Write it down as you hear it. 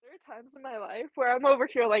times in my life where I'm over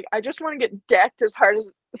here like, I just wanna get decked as hard as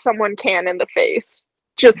someone can in the face,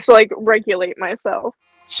 just to, like, regulate myself.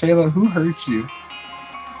 Shayla, who hurt you?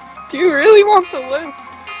 Do you really want the list?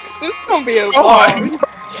 'Cause this gonna be a Go on. long.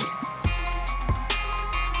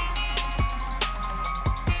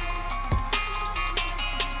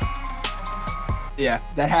 Yeah,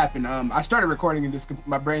 that happened. I started recording and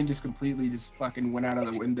my brain just completely just fucking went out of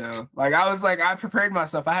the window. Like I was like, I prepared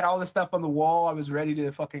myself. I had all this stuff on the wall. I was ready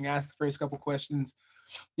to fucking ask the first couple questions.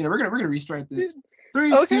 You know, we're gonna restart this.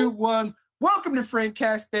 3, Okay. 2, 1. Welcome to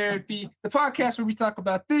Friendcast Therapy, the podcast where we talk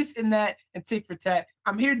about this and that and tick for tat.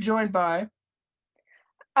 I'm here joined by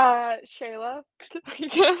Shayla.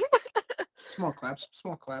 small claps,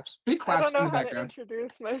 big I claps don't in know the how to background.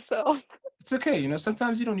 introduce myself. It's okay, you know,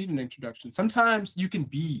 sometimes you don't need an introduction. Sometimes you can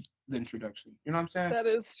be the introduction. You know what I'm saying? That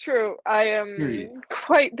is true. I Period. am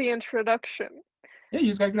quite the introduction. Yeah, you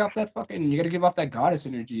just gotta get off that you gotta give off that goddess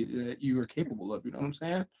energy that you are capable of, you know what I'm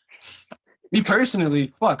saying? Me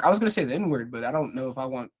personally, fuck, I was gonna say the N-word, but I don't know if I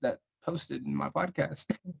want that posted in my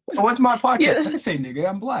podcast. Oh, what's my podcast? Yeah. I can say nigga,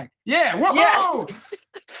 I'm black. Yeah, whoa! Yeah.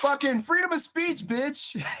 Fucking freedom of speech,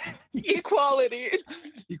 bitch. Equality.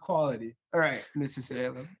 Equality. All right, Mrs.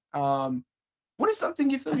 Salem. What is something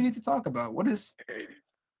you feel you need to talk about?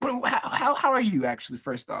 How are you actually,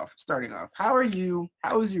 first off, starting off? How are you?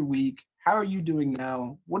 How was your week? How are you doing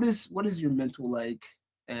now? What is your mental like?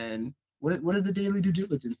 And what is the daily due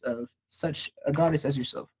diligence of such a goddess as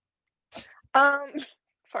yourself?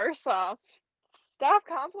 First off, stop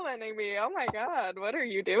complimenting me. Oh my god, what are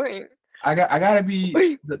you doing? I gotta be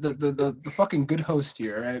the fucking good host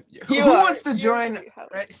here, right? Who are. wants to You're join? the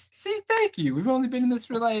host. Right? See, thank you. We've only been in this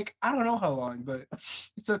for like I don't know how long, but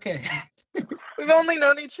it's okay. We've only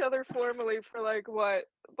known each other formally for like what,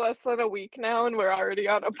 less than a week now, and we're already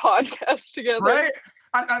on a podcast together. Right?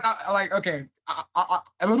 I like okay.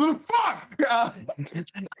 I'm a little fuck.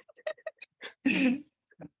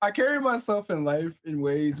 I carry myself in life in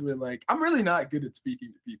ways where like I'm really not good at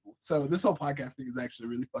speaking to people. So this whole podcast thing is actually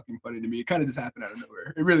really fucking funny to me. It kind of just happened out of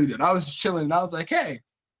nowhere. It really did. I was just chilling and I was like, hey,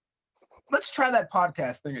 let's try that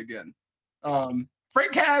podcast thing again.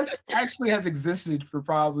 Friendcast actually has existed for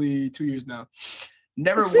probably 2 years now.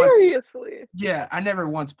 Seriously? Yeah, I never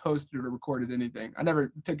once posted or recorded anything. I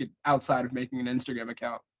never took it outside of making an Instagram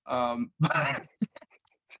account.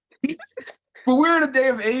 But we're in a day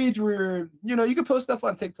of age where, you know, you can post stuff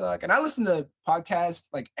on TikTok. And I listen to podcasts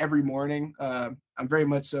like every morning. I'm very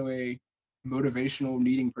much so a motivational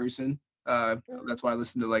reading person. That's why I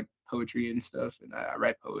listen to like poetry and stuff. And I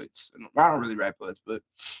write poets. And I don't really write poets, but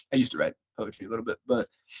I used to write poetry a little bit. But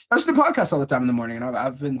I listen to podcasts all the time in the morning. And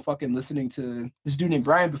I've been fucking listening to this dude named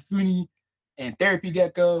Brian Buffoni and Therapy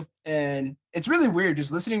Gecko. And it's really weird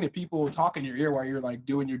just listening to people talk in your ear while you're like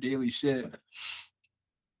doing your daily shit.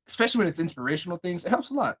 Especially when it's inspirational things, it helps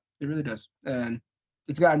a lot. It really does. And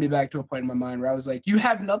it's gotten me back to a point in my mind where I was like, you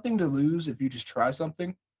have nothing to lose if you just try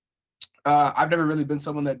something. I've never really been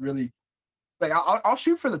someone that really, like, I'll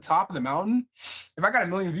shoot for the top of the mountain. If I got 1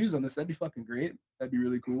 million views on this, that'd be fucking great. That'd be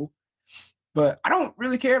really cool. But I don't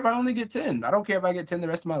really care if I only get 10. I don't care if I get 10 the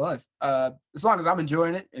rest of my life. As long as I'm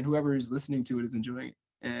enjoying it and whoever is listening to it is enjoying it.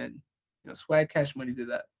 And, you know, swag cash money to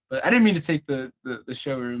that. But I didn't mean to take the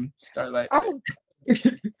showroom starlight. Oh.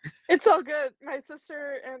 It's all good. My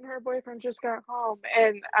sister and her boyfriend just got home,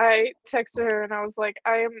 and I texted her and I was like,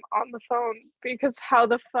 I am on the phone because how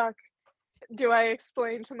the fuck do I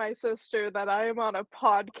explain to my sister that I am on a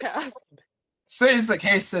podcast? Say it's like,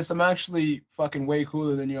 hey sis, I'm actually fucking way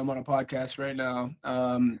cooler than you. I'm on a podcast right now.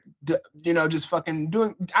 You know, just fucking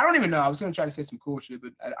doing. I don't even know. I was gonna try to say some cool shit,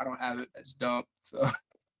 but I don't have it. I just don't. So.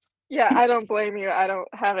 Yeah, I don't blame you. I don't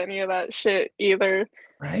have any of that shit either.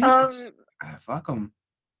 Right? Fuck them.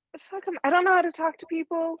 Fuck them. I don't know how to talk to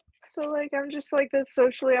people. So, like, I'm just, like, this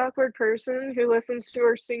socially awkward person who listens to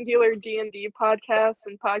our singular D&D podcasts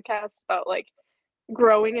and podcasts about, like,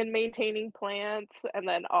 growing and maintaining plants, and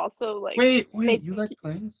then also, like... Wait, you like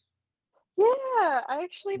plants? Yeah,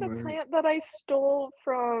 actually, the plant that I stole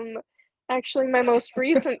from, actually, my most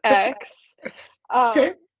recent ex,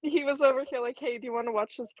 Okay. he was over here like, hey, do you want to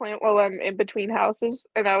watch this plant while I'm in between houses?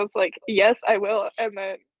 And I was like, yes, I will. And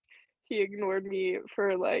then he ignored me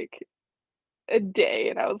for like a day,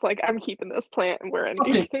 and I was like, I'm keeping this plant, and we're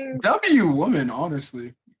ending things. W woman,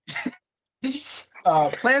 honestly.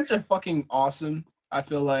 Plants are fucking awesome. I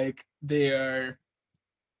feel like they're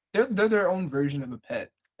their own version of a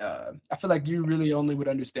pet. I feel like you really only would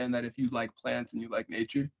understand that if you like plants and you like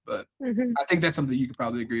nature, but I think that's something you could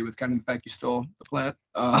probably agree with, kind of the fact you stole the plant.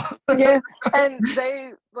 Yeah, and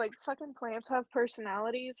they, like, fucking plants have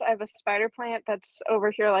personalities. I have a spider plant that's over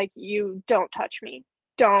here like, you don't touch me.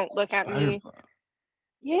 Don't look at Spider me. plant.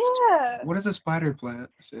 Yeah. What is a spider plant,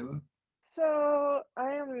 Shayla? So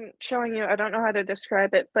I am showing you. I don't know how to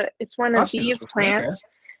describe it, but it's one of I've seen this these before. Okay. plants.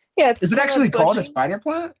 Yeah, it's Is it kind of actually called a bushy. spider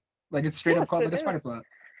plant? Like it's straight up Yes, called it like a spider is. plant.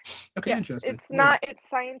 Okay, Yes, interesting. it's Word. not its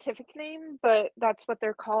scientific name, but that's what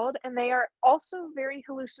they're called, and they are also very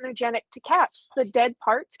hallucinogenic to cats. The dead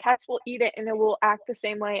parts, cats will eat it, and it will act the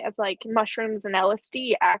same way as like mushrooms and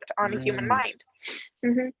LSD act on a human Really? mind.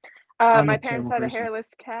 hmm I'm My a parents terrible had a person.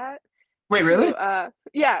 hairless cat Wait, who, really?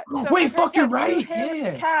 yeah. So my Wait, fuck, parents you're had two right. hairless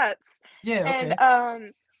Yeah. cats, Yeah, and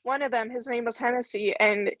okay. one of them, his name was Hennessy,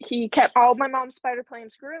 and he kept all my mom's spider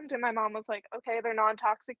plants groomed, and my mom was like, "Okay, they're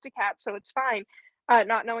non-toxic to cats, so it's fine."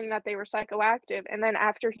 Not knowing that they were psychoactive. And then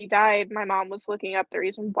after he died, my mom was looking up the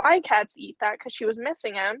reason why cats eat that because she was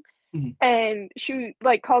missing him, Mhm. and she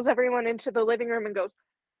like calls everyone into the living room and goes,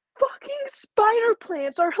 "Fucking spider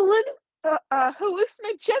plants are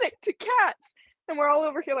hallucinogenic to cats." And we're all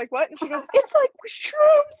over here like, "What?" And she goes, "It's like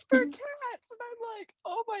shrooms for cats." And I'm like,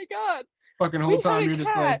 "Oh my god, Fucking whole we had time a you're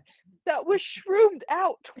just like cat that was shroomed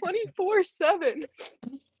out 24/7."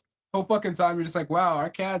 whole fucking time you're just like, wow, our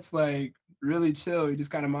cat's like really chill. He just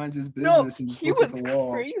kind of minds his No, business and just he looks at the was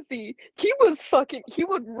wall. crazy. He would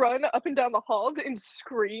run up and down the halls and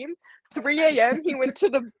scream. 3 AM, he went to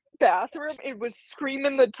the bathroom and would scream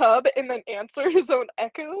in the tub and then answer his own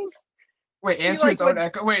echoes. Wait, He, answer like, his own would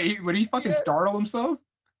echo. Wait, would he fucking yeah, startle himself?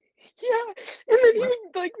 yeah, and then he What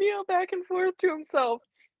would, like, meow back and forth to himself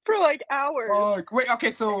for, like, hours. fuck? Wait, okay,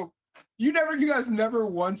 so you guys never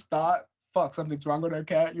once thought, fuck, something's wrong with our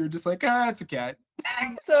cat. You were just like, ah, it's a cat.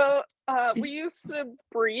 So, we used to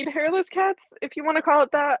breed hairless cats, if you wanna call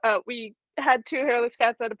it that. We had 2 hairless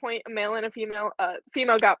cats at a point, a male and a female.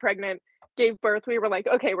 Female got pregnant, gave birth. We were like,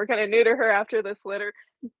 "Okay, we're gonna neuter her after this litter."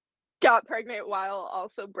 Got pregnant while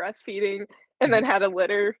also breastfeeding, and Mhm. then had a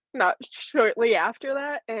litter not shortly after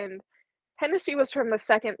that, and Hennessy was from the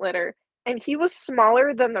 2nd litter, and he was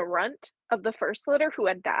smaller than the runt of the 1st litter who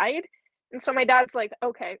had died, and so my dad's like,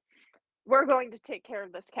 "Okay, we're going to take care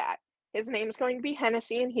of this cat. His name's going to be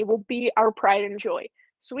Hennessy, and he will be our pride and joy."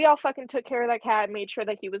 So we all fucking took care of that cat, made sure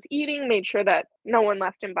that he was eating, made sure that no one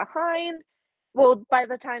left him behind. Well, by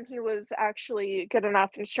the time he was actually good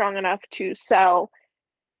enough and strong enough to sell,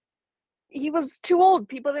 he was too old.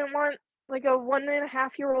 People didn't want like a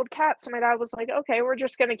 1.5-year-old cat. So my dad was like, "Okay, we're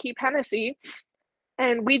just gonna keep Hennessy."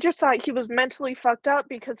 And we just thought he was mentally fucked up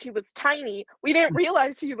because he was tiny. We didn't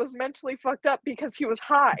realize he was mentally fucked up because he was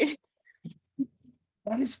high.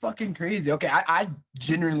 That is fucking crazy. Okay, I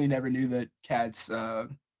genuinely never knew that cats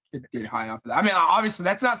could get high off of that. I mean, obviously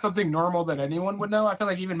that's not something normal that anyone would know. I feel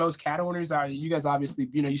like even most cat owners are. You guys obviously,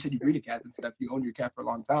 you said you breed a cat and stuff. You own your cat for a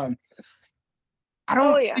long time. I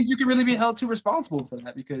Oh don't yeah. think you can really be held too responsible for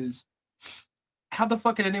that because how the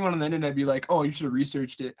fuck could anyone on the internet be like, oh, you should have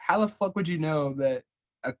researched it? How the fuck would you know that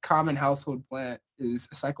a common household plant is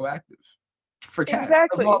psychoactive for cats? Of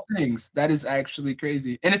Exactly. all things, that is actually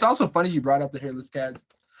crazy. And it's also funny you brought up the hairless cats.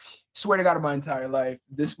 Swear to God, in my entire life,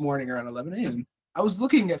 this morning around 11 a.m., I was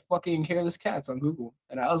looking at fucking hairless cats on Google,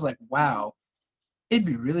 and I was like, wow, it'd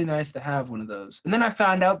be really nice to have one of those. And then I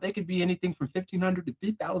found out they could be anything from 1,500 to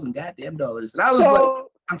 3,000 goddamn dollars, and I was like,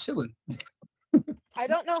 So I'm chilling. I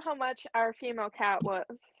don't know how much our female cat was,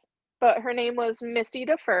 but her name was Missy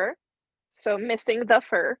the Fur. So missing the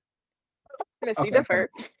fur, Missy Okay. the Fur.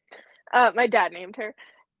 My dad named her.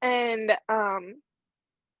 And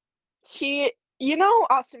she you know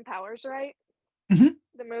Austin Powers, right? Mhm.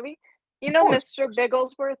 The movie? You Of know course. Mr.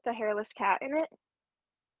 Bigglesworth, the hairless cat in it?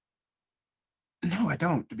 No, I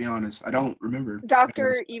don't, to be honest. I don't remember.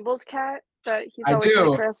 Dr. Evil's cat that he's I always, like,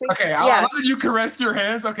 do. caressing? Okay, I Yeah, love that you caressed your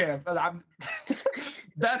hands. Okay,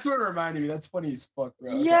 that's what reminded me. That's funny as fuck,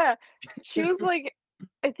 bro. Okay. yeah. She was, like,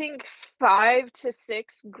 I think 5 to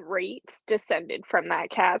 6 greats descended from that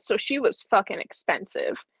cat, so she was fucking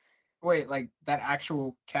expensive. Wait, like that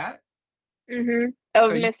actual cat? So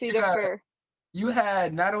Of Missy the Fur. you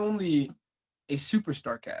had not only a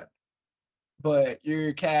superstar cat, but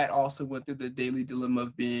your cat also went through the daily dilemma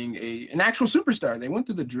of being an actual superstar. They went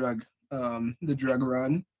through the drug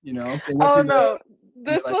run, They went Oh, through the no,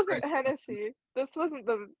 this midlife wasn't crisis. Hennessy. This wasn't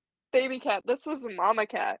the baby cat, this was the mama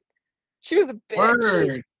cat. She was a bitch.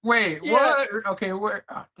 Word. Wait, Yeah, what? Okay, where?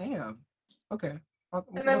 Oh, damn. Okay.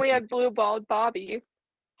 and then we What's that? had blue balled Bobby,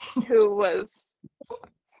 who was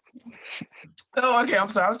Oh, okay. I'm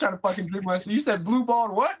sorry. I was trying to fucking drink my. You said blue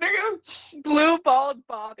balled what, nigga? blue balled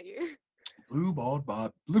Bobby. Blue balled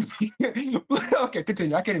Bob. Blue. Okay,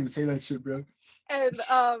 continue. I can't even say that shit, bro. And,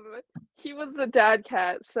 he was the dad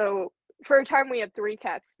cat, so for a time we had 3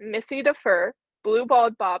 cats, Missy the Fur, blue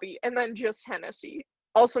balled Bobby, and then just Hennessy.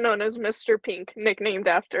 also known as Mr. Pink, nicknamed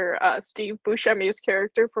after Steve Buscemi's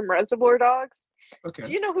character from Reservoir Dogs. Okay.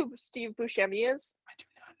 Do you know who Steve Buscemi is? I do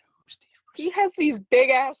not know who Steve He Buscemi. has these big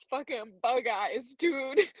ass fucking bug eyes,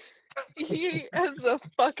 dude. He has the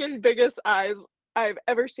fucking biggest eyes I've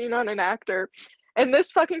ever seen on an actor. And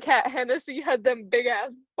this fucking cat Hennessy had them big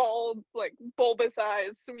ass bald, like bulbous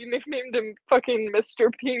eyes, so we nicknamed him fucking Mr.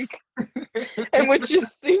 Pink. And would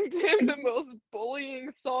just sing to him the most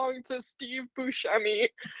bullying song to Steve Buscemi,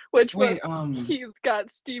 which was Wait, he's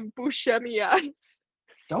got Steve Buscemi eyes.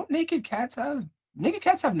 don't naked cats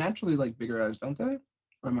have naturally like bigger eyes, don't they?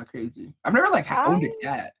 Or am I crazy? I've never like owned a I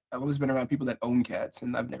cat. I've always been around people that own cats,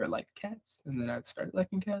 and I've never liked cats. And then I started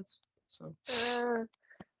liking cats. So uh,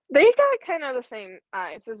 they got kind of the same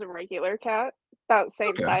eyes as a regular cat, about the same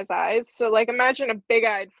okay, size eyes. So like imagine a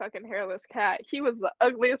big-eyed fucking hairless cat. He was the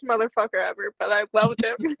ugliest motherfucker ever, but I loved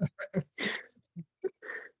him.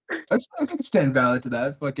 I can stand valid to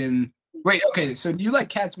that. Fucking wait. Okay, so do you like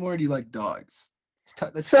cats more, or do you like dogs?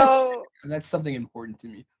 Let's touch. So That's something important to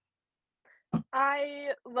me. I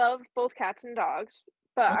love both cats and dogs,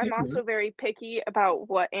 but Okay, I'm good. also very picky about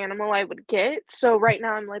what animal I would get. So right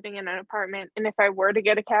now I'm living in an apartment, and if I were to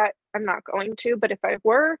get a cat, I'm not going to, but if I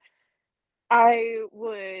were, I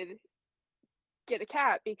would get a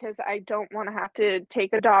cat because I don't want to have to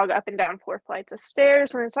take a dog up and down 4 flights of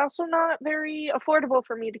stairs, and it's also not very affordable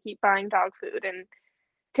for me to keep buying dog food and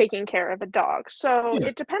taking care of a dog. So Yeah.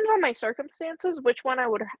 it depends on my circumstances which one I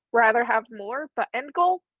would rather have more, but end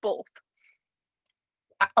goal, both.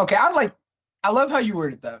 Okay, I love how you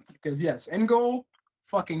worded that because yes, end goal,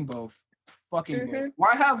 fucking both, fucking both. Mhm.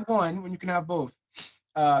 Why have one when you can have both?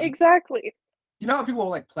 Um, Exactly. you know how people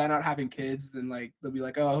like plan out having kids, and like they'll be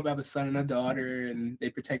like, "Oh, I hope I have a son and a daughter," and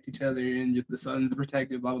they protect each other, and the son's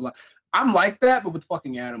protected, blah blah blah. I'm like that, but with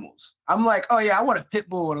fucking animals. I'm like, oh yeah, I want a pit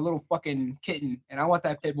bull and a little fucking kitten, and I want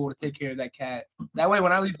that pit bull to take care of that cat. That way,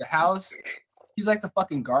 when I leave the house, he's like the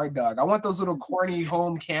fucking guard dog. I want those little corny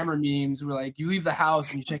home camera memes where like you leave the house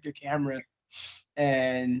and you check your camera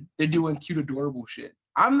and they're doing cute, adorable shit.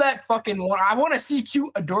 I'm that fucking one. I want to see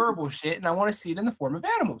cute, adorable shit, and I want to see it in the form of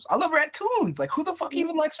animals. I love raccoons. Like, who the fuck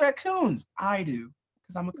even likes raccoons? I do,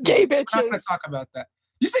 because I'm a coon. Gay We're not gonna bitches. talk about that.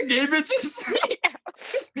 You said gay bitches?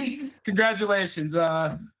 Yeah. Congratulations.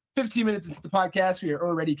 15 minutes into the podcast, we are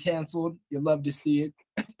already canceled. You'll love to see it.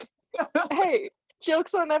 Hey,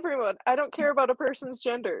 jokes on everyone. I don't care about a person's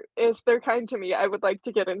gender. If they're kind to me, I would like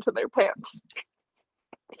to get into their pants.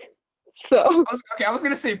 So, I was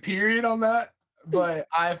gonna say period on that, but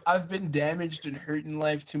I've been damaged and hurt in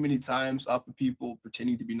life too many times off of people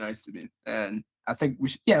pretending to be nice to me, and I think we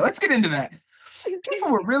should. Yeah, let's get into that. People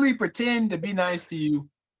will really pretend to be nice to you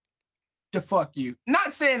to fuck you.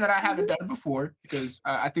 Not saying that I haven't done it before, because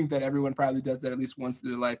I think that everyone probably does that at least once in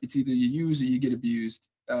their life. It's either you use or you get abused.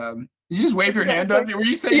 Did you just wave your hand up? exactly. Were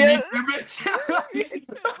you saying Yeah. me too,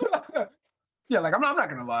 bitch? Yeah, like I'm not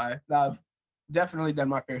gonna lie. I've definitely done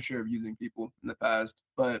my fair share of using people in the past,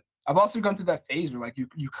 but I've also gone through that phase where like you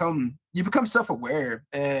become self-aware,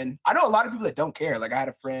 and I know a lot of people that don't care. Like I had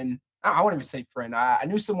a friend, I won't even say friend. I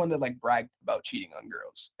knew someone that like bragged about cheating on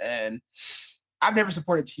girls, and I've never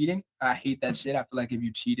supported cheating. I hate that shit. I feel like if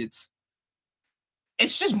you cheat, it's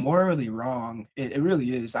just morally wrong. It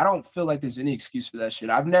really is. I don't feel like there's any excuse for that shit.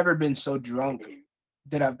 I've never been so drunk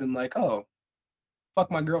that I've been like, oh, fuck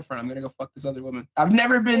my girlfriend. I'm gonna go fuck this other woman. I've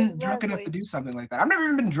never been drunk enough to Exactly. do something like that. I've never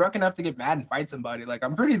even been drunk enough to get mad and fight somebody. Like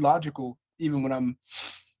I'm pretty logical, even when I'm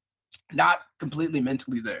not completely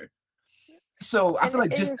mentally there. So I feel And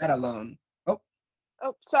like just in that alone. Oh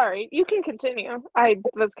oh, sorry. You can continue. I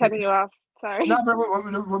was cutting you off. no, Sorry. but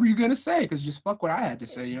what were you gonna say? Because just fuck what I had to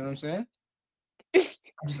say. You know what I'm saying?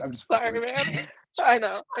 I'm just fucking Sorry, with man. you. I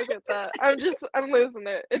know. I get that. I'm losing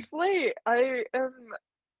it. It's late. I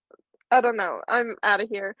don't know. I'm out of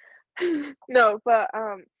here. No, but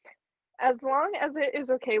as long as it is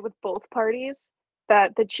okay with both parties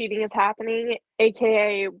that the cheating is happening,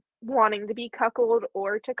 aka wanting to be cuckolded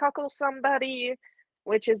or to cuckold somebody,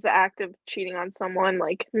 which is the act of cheating on someone,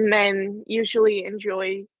 like men usually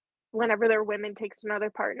enjoy whenever their women takes another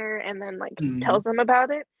partner and then like Mhm. tells them about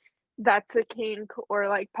it. That's a kink or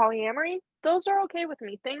like polyamory. Those are okay with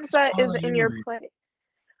me. Things It's that is in your polyamory.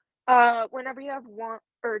 play. Whenever you have one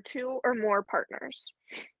or two or more partners,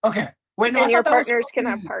 Okay. Wait, no, I and your thought that was partners supposed to can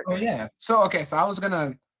have be. Oh partners. yeah. So okay, so I was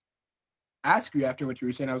gonna ask you after what you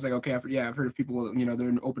were saying. I was like, okay, I've heard of people, they're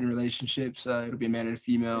in open relationships. It'll be a man and a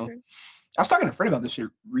female. Mhm. I was talking to a friend about this shit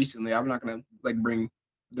recently. I'm not gonna like bring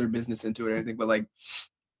their business into it or anything, but like,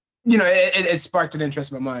 it sparked an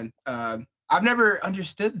interest in my mind. I've never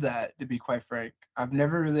understood that, to be quite frank. I've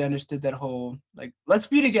never really understood that whole like, let's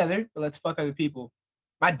be together, but let's fuck other people.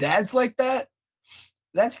 my dad's like that,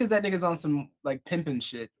 that's because that nigga's on some like pimping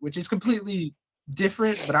shit, which is completely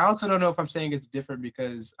different. But I also don't know if I'm saying it's different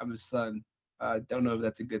because I'm his son. I don't know if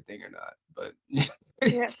that's a good thing or not. But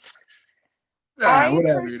Yeah. I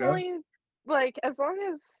whatever, you know. personally like, as long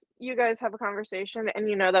as you guys have a conversation and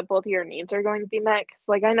you know that both of your needs are going to be met. Because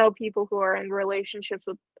like, I know people who are in relationships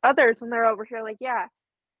with others, and they're over here like, "Yeah,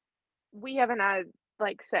 we haven't had,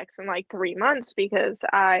 like, sex in, like, 3 months because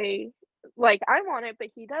I want it, but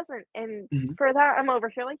he doesn't," and Mhm. for that, I'm over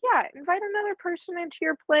here like, "Yeah, invite another person into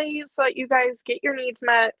your place so that you guys get your needs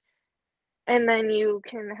met, and then you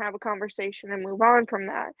can have a conversation and move on from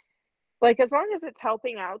that." Like, as long as it's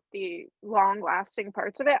helping out the long-lasting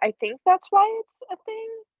parts of it, I think that's why it's a thing,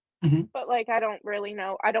 Mhm. but, like, I don't really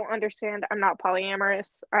know. I don't understand. I'm not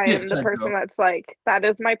polyamorous. I Yeah, am the type person deal. that's like, "That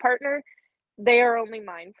is my partner. They are only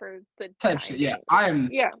mine for the Type time shit. Yeah,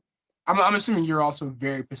 being." Yeah. I'm assuming you're also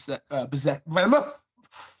very possessed.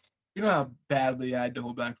 You know how badly I had to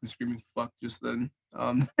hold back from screaming "fuck" just then.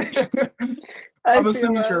 I I'm feel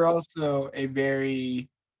assuming that. you're also a very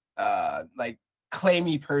like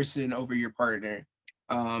claimy person over your partner.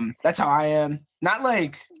 That's how I am. Not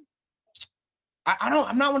like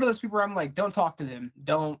I'm not one of those people where I'm like, don't talk to them.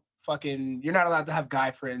 Don't fucking you're not allowed to have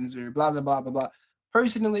guy friends or blah blah blah blah blah.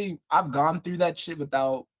 Personally, I've gone through that shit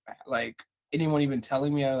without like anyone even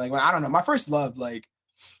telling me. Like, well, I don't know. My first love, like,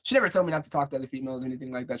 she never told me not to talk to other females or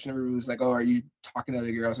anything like that. She never was like, "Oh, are you talking to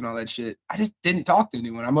other girls and all that shit?" I just didn't talk to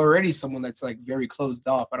anyone. I'm already someone that's like very closed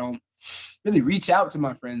off. I don't really reach out to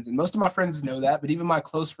my friends, and most of my friends know that. But even my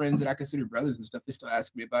close friends that I consider brothers and stuff, they still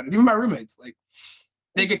ask me about it. Even my roommates, like,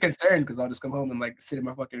 they Mhm. get concerned because I'll just come home and like sit in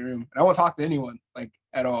my fucking room, and I won't talk to anyone like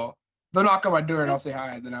at all. They'll knock on my door and I'll say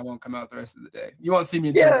hi, and then I won't come out the rest of the day. You won't see me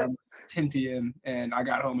until Yeah. around 10 p.m. and I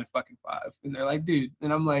got home at fucking 5. And they're like, "Dude,"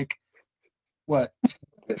 and I'm like, "What?"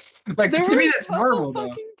 Like There to were me, a that's couple normal though.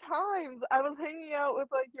 fucking times I was hanging out with,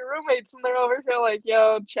 like, your roommates, and they're over here like,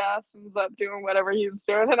 "Yo, Chasten's up doing whatever he's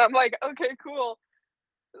doing," and I'm like, "Okay, cool."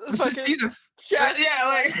 Let's just see Fucking this. Chasten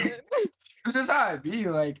Yeah, slept like in. it's just how I be.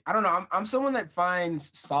 Like I don't know. I'm someone that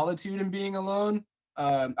finds solitude in being alone.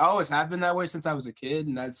 I always have been that way since I was a kid,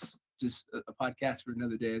 and that's just a podcast for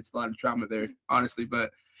another day. It's a lot of trauma there, honestly.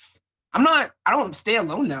 But I don't stay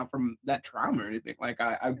alone now from that trauma or anything. Like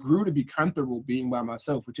I grew to be comfortable being by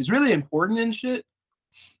myself, which is really important and shit.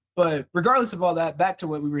 But regardless of all that, back to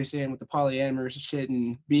what we were saying with the polyamorous shit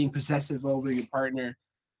and being possessive over your partner.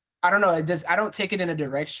 I don't know. I don't take it in a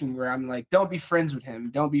direction where I'm like, don't be friends with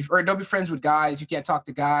him. Don't be friends with guys. You can't talk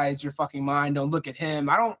to guys. You're fucking mine. Don't look at him.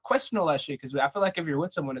 I don't question all that shit because I feel like if you're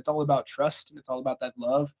with someone, it's all about trust and it's all about that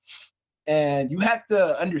love. And you have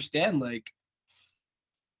to understand, like,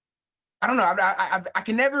 I don't know. I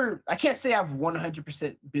can never, I can't say I've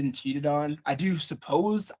 100% been cheated on. I do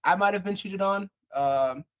suppose I might have been cheated on.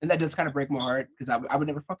 And that does kind of break my heart because I would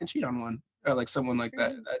never fucking cheat on one or like someone like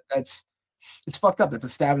that. Mhm. That's it's fucked up. That's a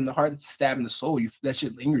stab in the heart. It's a stab in the soul. That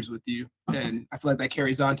shit lingers with you, and I feel like that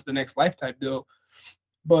carries on to the next lifetime deal.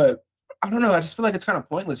 But I don't know. I just feel like it's kind of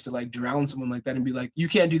pointless to like drown someone like that and be like, you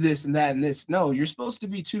can't do this and that and this. No, you're supposed to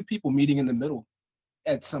be two people meeting in the middle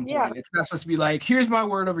at some Yeah. point. It's not supposed to be like, here's my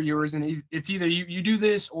word over yours, and it's either you do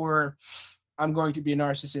this or I'm going to be a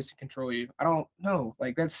narcissist and control you. I don't know.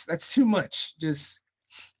 Like that's too much. Just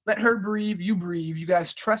let her breathe, you breathe. You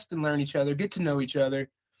guys trust and learn each other, get to know each other.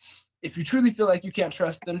 If you truly feel like you can't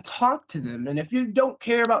trust them, talk to them. And if you don't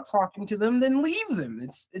care about talking to them, then leave them.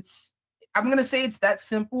 It's I'm gonna say it's that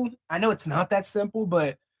simple. I know it's not that simple,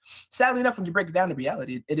 but sadly enough, when you break it down to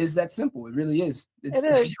reality, it is that simple. It really is. It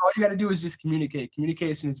It's is. all you gotta do is just communicate.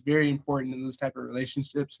 Communication is very important in those type of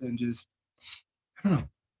relationships and just I don't know.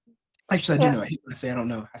 Actually, I do Yeah. know. I hate when I say I don't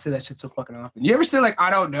know. I say that shit so fucking often. You ever say like I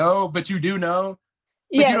don't know, but you do know?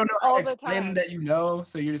 Like you don't Yes, know how to all the explain time. that you know,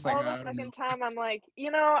 so you're just like, All the I don't know. fucking time, I'm like,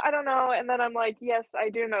 I don't know," and then I'm like, "Yes, I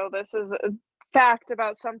do know this is a fact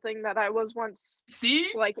about something that I was once,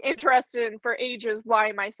 See? like, interested in for ages. Why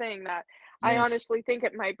am I saying that?" I Yes. honestly think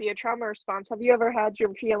it might be a trauma response. Have you ever had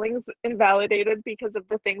your feelings invalidated because of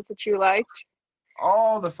the things that you liked?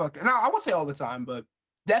 All the fucking no, I won't say all the time, but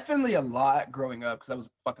definitely a lot growing up because I was a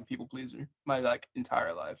fucking people pleaser my like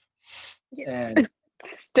entire life. Yeah. And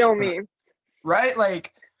Still me. right,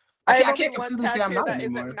 like I have I only can't one completely say I'm tattoo not that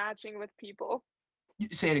isn't anymore. matching with people. You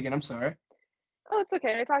say it again. I'm sorry. Oh, it's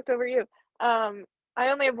okay, I talked over you. I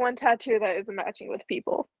only have one tattoo that isn't matching with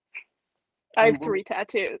people. I have And 3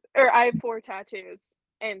 tattoos or I have 4 tattoos,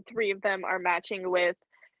 and 3 of them are matching with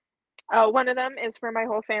one of them is for my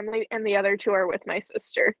whole family, and the other 2 are with my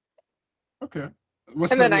sister. okay,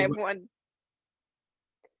 what's And the then I wait? have one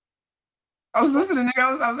I was what? listening,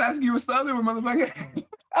 nigga. I was asking you what's the other one, motherfucker.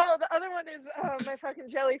 Oh, the other one is my fucking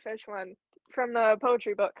jellyfish one from the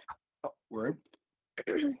poetry book. Oh, word.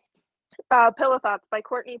 Pillow Thoughts by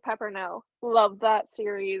Courtney Peppernell. Love that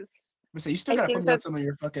series. So you still I gotta put think me on that some of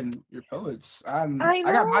your poets. I I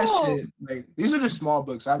got my know. shit. Like these are just small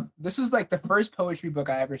books. This is like the first poetry book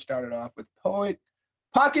I ever started off with.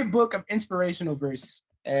 Pocket book of inspirational verse,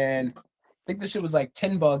 and I think this shit was like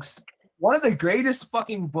 $10. One of the greatest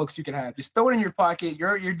fucking books you can have. Just throw it in your pocket.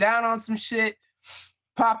 You're down on some shit.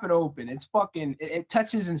 Pop it open. It's fucking. It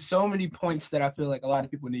touches in so many points that I feel like a lot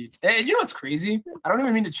of people need. And you know what's crazy? I don't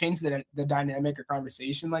even mean to change the dynamic or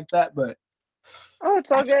conversation like that, but Oh,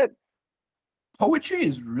 it's all good. poetry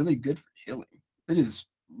is really good for healing. It is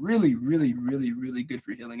really, really, really, really good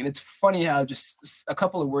for healing. And it's funny how just a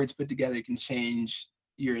couple of words put together can change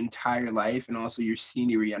your entire life and also your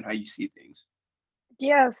scenery on how you see things.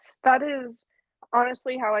 Yes, that is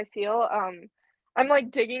honestly how I feel. I'm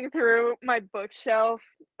like digging through my bookshelf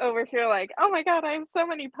over here, like, oh my god, I have so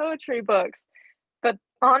many poetry books. But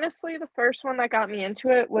honestly, the first one that got me into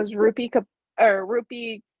it was Rupi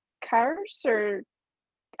Kaurs, or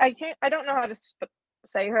I don't know how to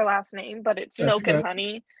say her last name, but it's Gotcha, Milk and got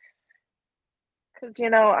Honey. Because you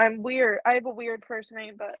know I'm weird. I have a weird first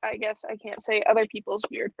name, but I guess I can't say other people's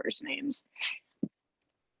weird first names.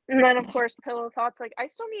 And then of course Pillow Thoughts. Like I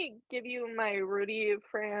still need to give you my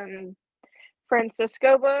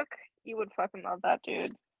Francisco book. You would fucking love that,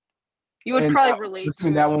 dude. You would and probably relate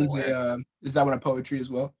assuming to that it one's more. is that one a poetry as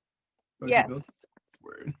well? Poetry build? Yes,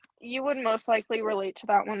 Word. you would most likely relate to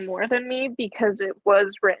that one more than me because it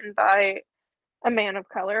was written by a man of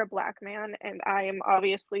color, a black man, and I am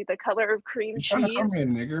obviously the color of cream You trying to call me cheese. a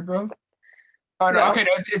nigger, bro? Oh no, No. okay,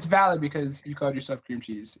 no, it's valid because you called yourself cream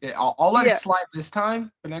cheese. I'll let it Yeah. slide this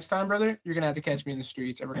time, but next time, brother, you're gonna have to catch me in the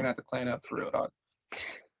streets and we're gonna have to clan up for real, dog.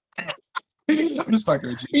 I'm just fucking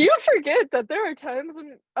with you. You forget that there are times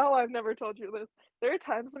I've never told you this. There are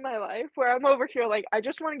times in my life where I'm over here like I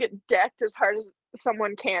just want to get decked as hard as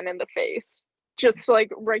someone can in the face. Just to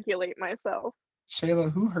like regulate myself.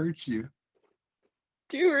 Shayla, who hurt you?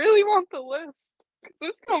 Do you really want the list? 'Cause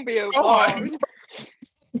this gonna be a Come on. long.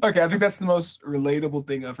 Okay, I think that's the most relatable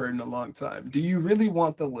thing I've heard in a long time. Do you really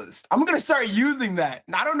want the list? I'm gonna start using that.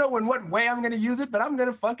 And I don't know in what way I'm gonna use it, but I'm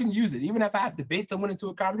gonna fucking use it, even if I have to bait someone into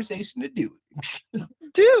a conversation to do it.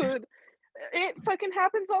 Dude, it fucking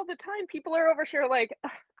happens all the time. People are over here like,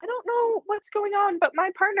 I don't know what's going on, but my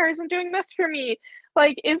partner isn't doing this for me.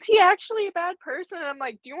 Like, is he actually a bad person? And I'm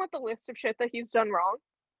like, do you want the list of shit that he's done wrong?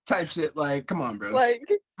 Type shit. Like, come on, bro. Like,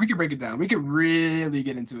 We could break it down. We could really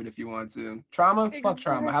get into it if you want to. Trauma? Fuck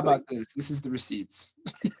trauma. How exactly. about this? This is the receipts.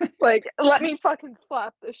 Like, let me fucking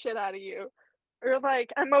slap the shit out of you. Or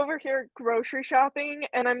like, I'm over here grocery shopping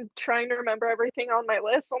and I'm trying to remember everything on my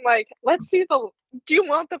list. I'm like, let's see do you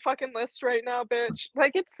want the fucking list right now, bitch?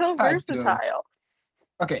 Like, it's so Type though. versatile.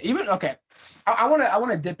 Okay. I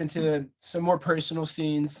wanna dip into some more personal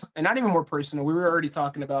scenes, and not even more personal. We were already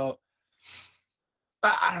talking about.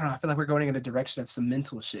 I don't know. I feel like we're going in a direction of some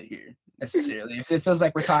mental shit here necessarily. If it feels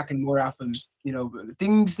like we're talking more off of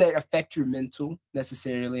things that affect your mental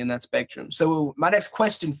necessarily in that spectrum. So my next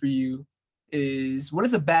question for you is, what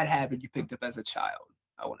is a bad habit you picked up as a child?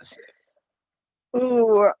 I want to say.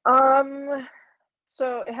 Ooh,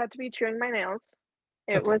 so it had to be chewing my nails.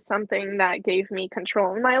 It Okay. was something that gave me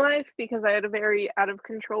control in my life because I had a very out of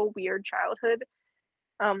control, weird childhood.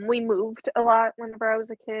 We moved a lot whenever I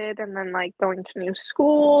was a kid, and then like going to new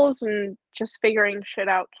schools and just figuring shit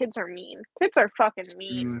out. Kids are mean. Kids are fucking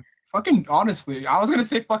mean. Fucking honestly, I was gonna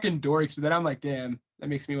say fucking dorks, but then I'm like, damn, that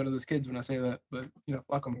makes me one of those kids when I say that. But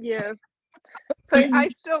fuck them. Yeah. But I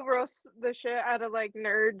still roast the shit out of like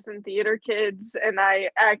nerds and theater kids, and I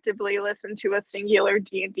actively listen to a singular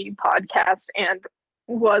D&D podcast and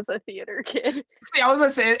was a theater kid. See, I was gonna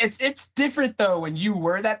say it's different though when you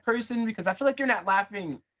were that person because I feel like you're not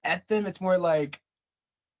laughing at them. It's more like,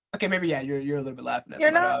 okay, maybe yeah, you're a little bit laughing at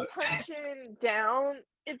You're them. I not know. punching down.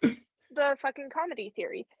 It's the fucking comedy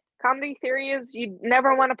theory. Comedy theory is you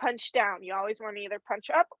never want to punch down. You always want to either punch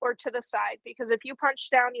up or to the side because if you punch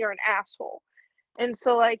down, you're an asshole. And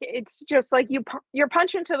so like it's just like you're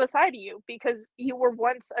punching to the side of you because you were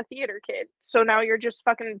once a theater kid. So now you're just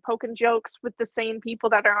fucking poking jokes with the same people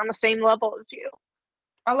that are on the same level as you.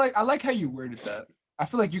 I like how you worded that. I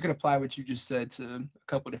feel like you could apply what you just said to a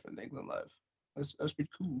couple different things in life. That's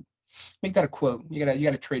pretty cool. Make that a quote. You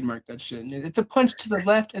gotta trademark that shit. It's a punch to the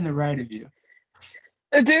left and the right of you.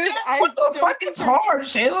 Dude, I What the don't fuck? It's even hard,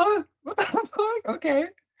 Shayla. What the fuck? Okay,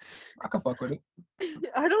 I can fuck with it.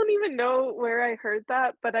 I don't even know where I heard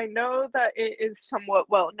that, but I know that it is somewhat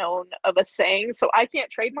well known of a saying, so I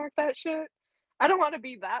can't trademark that shit. I don't wanna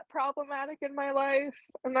be that problematic in my life.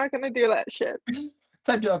 I'm not gonna do that shit.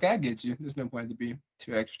 Type okay, I get you. There's no point to be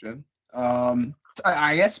too extra.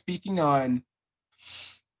 I guess speaking on,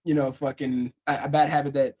 fucking a bad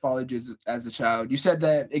habit that followed you as a child. You said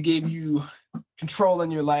that it gave you control in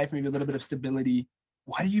your life, maybe a little bit of stability.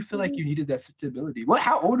 Why do you feel like Mhm. you needed that stability?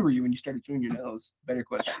 How old were you when you started chewing your nails? Better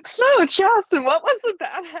question. So, Justin, what was the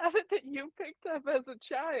bad habit that you picked up as a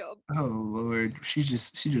child? Oh Lord, she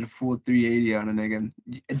did a full 380 on a nigga.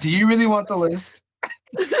 Do you really want the list?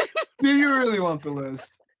 Do you really want the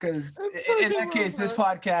list? Because I in fucking that love case, this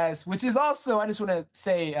that. podcast, which is also, I just want to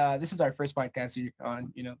say, this is our first podcast you're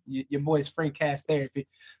on. Your boy's Frank Cast Therapy.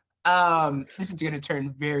 This is gonna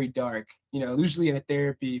turn very dark. Usually in a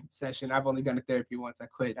therapy session, I've only done a therapy once. I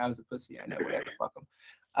quit. I was a pussy. I know, whatever. Fuck them.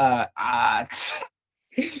 Uh, uh,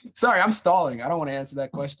 sorry, I'm stalling. I don't want to answer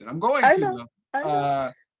that question. I'm going I to know, though. I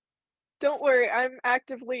know. Don't worry, I'm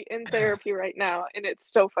actively in therapy right now, and it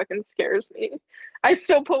still fucking scares me. I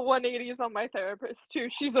still put 180s on my therapist too.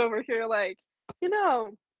 She's over here like, you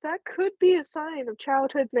know, that could be a sign of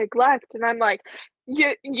childhood neglect, and I'm like,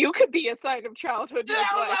 you could be a sign of childhood Yeah,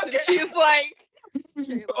 I neglect, was and okay. she's like,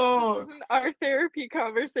 Jayla, this Oh, isn't our therapy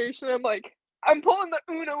conversation. I'm like, I'm pulling the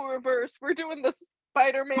Uno reverse. We're doing the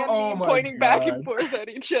Spider-Man oh meme my pointing back and god. forth at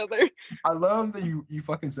each other. I love that you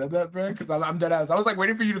fucking said that, bro. Because I'm dead ass. I was like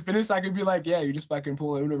waiting for you to finish. So I could be like, yeah, you just fucking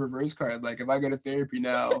pull an Uno reverse card. Like if I go to therapy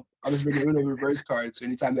now, I'll just bring an Uno reverse card. So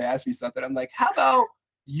anytime they ask me something, I'm like, how about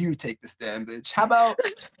you take the stand, bitch? How about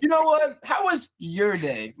you know what? How was your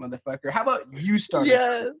day, motherfucker? How about you start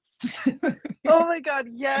it? Yes. Oh my god,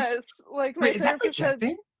 yes. Like, my Wait, is that therapist said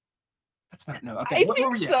projecting? That's not no. Okay, I where think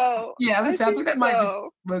were we at? so. Yeah, I this I think think that might just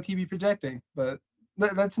so. low key be projecting, but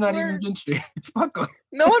that's not even We're Gentry. Fuck 'em.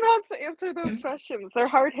 no one wants to answer those questions. They're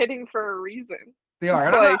hard hitting for a reason. They are,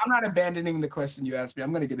 It's and like, I'm not abandoning the question you asked me.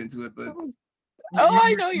 I'm gonna get into it, but oh, you I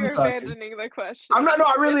you know you you're talking. abandoning the I'm not. No,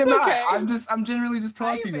 question. I really It's am not. okay. I'm generally just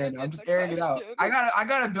I talking right now. I'm abandoned just the airing it out. question. I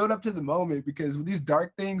gotta build up to the moment because with these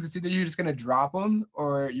dark things, it's either you're just gonna drop them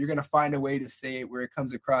or you're gonna find a way to say it where it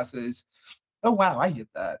comes across as, oh wow, I get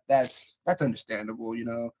that. That's understandable.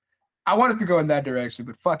 I wanted to go in that direction,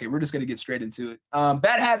 but fuck it, we're just gonna get straight into it.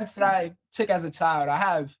 Bad habits that I took as a child. I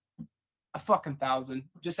have a fucking thousand,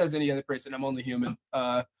 just as any other person. I'm only human.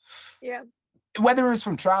 Yeah. Whether it's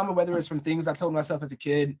from trauma, whether it's from things I told myself as a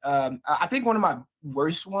kid. I think one of my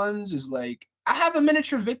worst ones is like I have a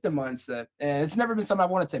miniature victim mindset, and it's never been something I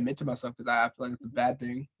wanted to admit to myself because I feel like it's a bad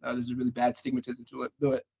thing. There's a really bad stigmatism to it.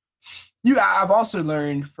 But I've also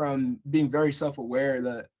learned from being very self-aware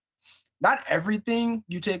that not everything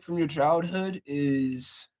you take from your childhood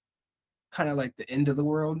is kind of like the end of the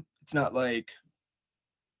world. It's not like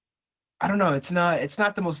I don't know. It's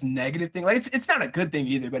not the most negative thing. Like it's not a good thing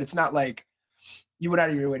either, but it's not like you went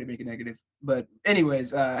out of your way to make it negative. But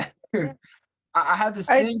anyways, Yeah. I had this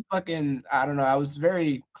I thing fucking I don't know. I was a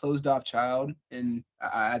very closed off child, and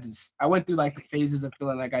I went through like the phases of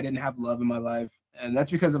feeling like I didn't have love in my life, and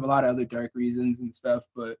that's because of a lot of other dark reasons and stuff.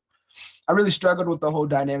 But I really struggled with the whole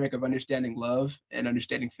dynamic of understanding love and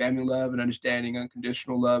understanding family love and understanding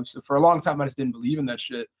unconditional love. So for a long time, I just didn't believe in that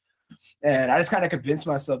shit. And I just kind of convinced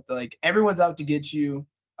myself that like everyone's out to get you.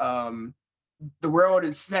 Um, the world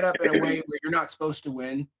is set up in a way where you're not supposed to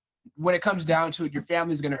win. When it comes down to it, your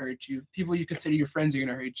family's going to hurt you. People you consider your friends are going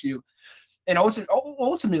to hurt you. And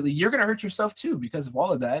ultimately, you're going to hurt yourself too because of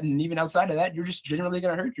all of that. And even outside of that, you're just generally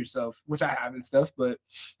going to hurt yourself, which I have and stuff. But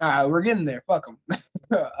we're getting there. Fuck them.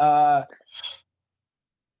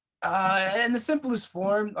 In the simplest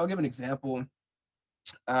form, I'll give an example.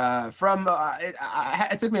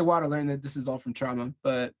 It took me a while to learn that this is all from trauma,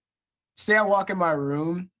 but say I walk in my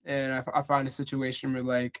room and I find a situation where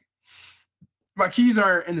like my keys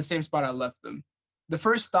aren't in the same spot I left them. The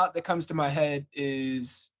first thought that comes to my head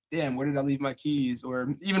is, damn, where did I leave my keys? Or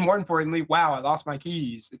even more importantly, wow, I lost my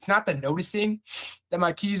keys. It's not the noticing that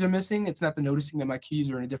my keys are missing. It's not the noticing that my keys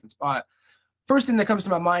are in a different spot. First thing that comes to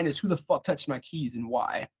my mind is who the fuck touched my keys and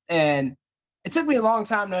why? And it took me a long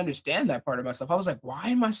time to understand that part of myself. I was like, why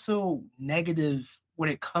am I so negative when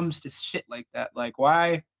it comes to shit like that? Like,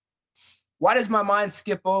 why does my mind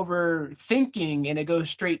skip over thinking and it goes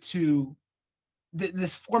straight to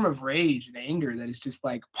this form of rage and anger that is just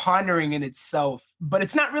like pondering in itself, but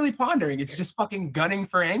it's not really pondering. It's just fucking gunning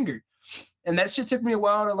for anger. And that shit took me a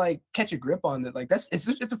while to like catch a grip on that. Like it's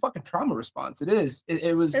a fucking trauma response. It is. It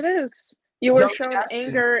it was is. You were young shown Chaston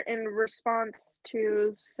anger in response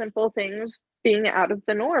to simple things being out of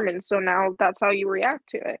the norm, and so now that's how you react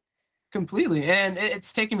to it. completely. And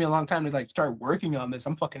it's taken me a long time to like start working on this.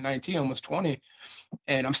 I'm fucking 19, almost 20,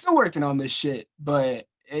 and I'm still working on this shit, but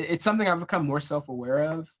it's something I've become more self-aware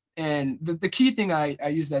of. And the key thing I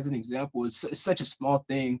used as an example is it's such a small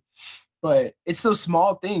thing, but it's those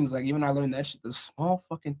small things. Like even I learned that shit, those small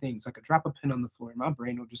fucking things. Like I drop a pin on the floor, my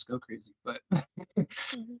brain will just go crazy. But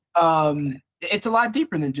Mhm. it's a lot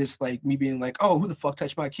deeper than just like me being like, oh, who the fuck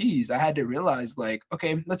touched my keys? I had to realize, like,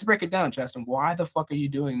 okay, let's break it down, Chaston. Why the fuck are you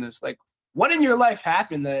doing this? Like, what in your life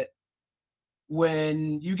happened that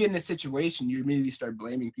when you get in a situation, you immediately start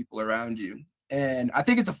blaming people around you? And I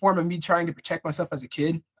think it's a form of me trying to protect myself as a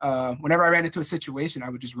kid. Whenever I ran into a situation, I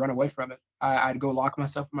would just run away from it. I'd go lock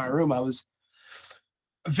myself in my room. I was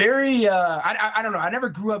very I don't know, I never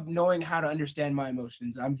grew up knowing how to understand my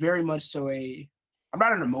emotions. I'm very much so I'm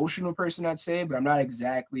not an emotional person, I'd say, but I'm not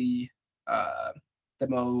exactly uh the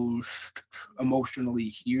most emotionally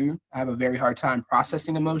here. I have a very hard time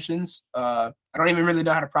processing emotions. I don't even really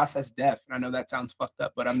know how to process death, and I know that sounds fucked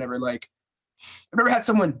up, but I've never had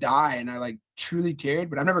someone die and I like truly cared,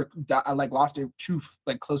 but I've never I like lost a true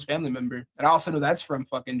like close family member. And I also know that's from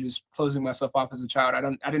fucking just closing myself off as a child.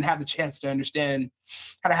 I didn't have the chance to understand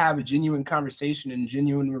how to have a genuine conversation and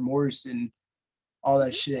genuine remorse and all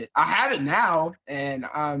that Mhm. shit. I have it now, and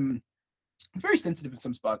I'm very sensitive in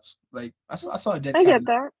some spots. Like I saw a dead I cat get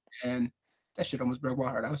that. and that shit almost broke my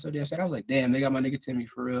heart. I was so damn sad. I was like, damn, they got my nigga Timmy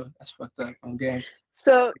for real. That's fucked up. On game.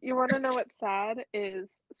 So, you wanna know what's sad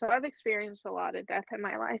is so I've experienced a lot of death in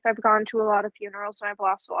my life. I've gone to a lot of funerals, and I've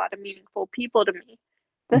lost a lot of meaningful people to me.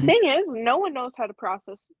 The Mhm. thing is, no one knows how to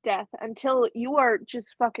process death until you are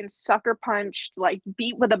just fucking sucker punched, like,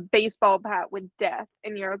 beat with a baseball bat with death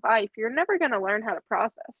in your life. You're never gonna learn how to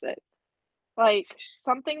process it. Like,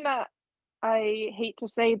 something that I hate to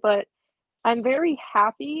say, but I'm very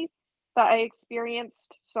happy that I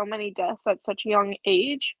experienced so many deaths at such a young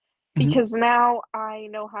age Mhm. because now I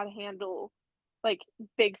know how to handle, like,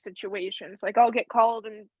 big situations. Like, I'll get called,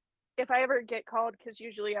 and if I ever get called, because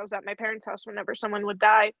usually I was at my parents' house whenever someone would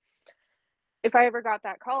die, if I ever got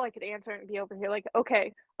that call, I could answer it and be over here like,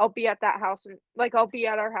 "Okay, I'll be at that house and like, I'll be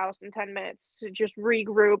at our house in 10 minutes to just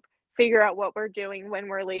regroup, figure out what we're doing, when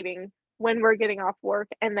we're leaving, when we're getting off work,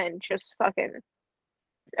 and then just fucking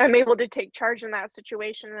I'm able to take charge in that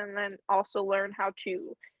situation and then also learn how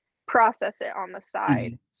to process it on the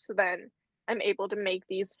side. Mhm. So then I'm able to make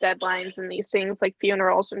these deadlines and these things like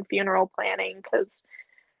funerals and funeral planning because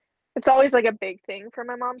it's always like a big thing for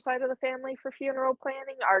my mom's side of the family for funeral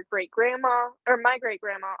planning. Our great grandma or my great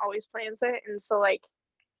grandma always plans it. And so, like,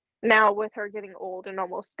 now with her getting old and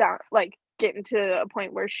almost like getting to a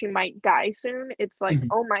point where she might die soon, it's like, Mhm.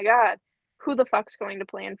 oh my God, who the fuck's going to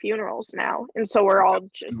plan funerals now? And so we're all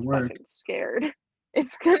It's gonna just work. fucking scared.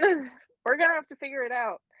 It's gonna, we're gonna have to figure it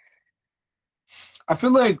out. I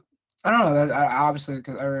feel like I don't know. That I obviously,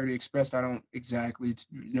 because I already expressed, I don't exactly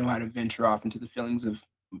know how to venture off into the feelings of,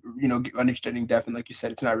 understanding death. And like you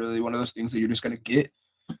said, it's not really one of those things that you're just gonna get.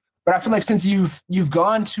 But I feel like since you've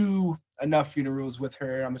gone to enough funerals with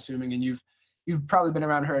her, I'm assuming, and you've probably been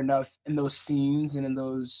around her enough in those scenes and in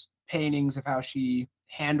those paintings of how she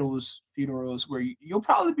handles funerals, where you'll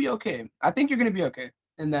probably be okay. I think you're gonna be okay.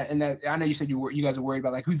 And that I know you said you guys are worried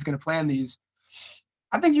about like who's gonna plan these.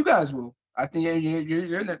 I think you guys will. I think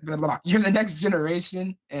you're the next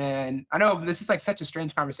generation, and I know this is like such a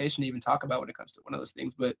strange conversation to even talk about when it comes to one of those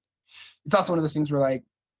things, but it's also one of those things where like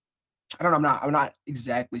I don't know, I'm not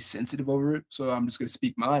exactly sensitive over it, so I'm just gonna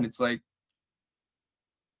speak mine. It's like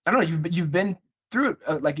I don't know, you've been through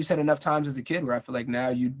it, like you said, enough times as a kid where I feel like now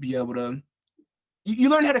you'd be able to you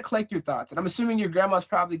learn how to collect your thoughts, and I'm assuming your grandma's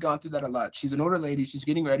probably gone through that a lot. She's an older lady, she's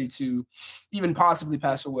getting ready to even possibly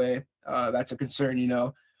pass away. That's a concern, you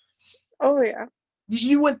know. Oh yeah.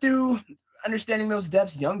 You went through understanding those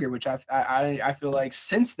depths younger, which I feel like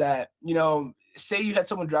since that, say you had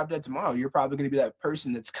someone drop dead tomorrow, you're probably going to be that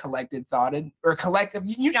person that's collected, thoughted, or collective.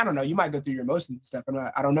 I don't know. You might go through your emotions and stuff.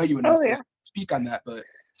 I don't know you enough Oh to yeah. speak on that, but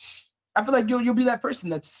I feel like you'll be that person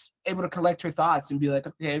that's able to collect her thoughts and be like,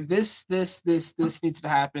 okay, this needs to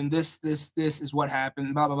happen. This is what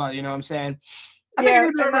happened. Blah blah blah. You know what I'm saying? I think you're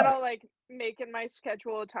Yeah. gonna be all And then right. I'll like make in my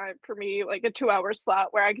schedule a time for me like a 2 hour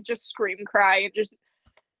slot where I could just scream, cry, and just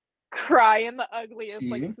cry in the ugliest,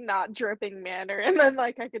 like, See, snot dripping manner, and then,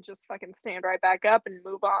 like, I could just fucking stand right back up and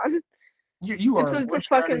move on. you are a It's a voice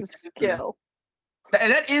starter fucking through and through. skill.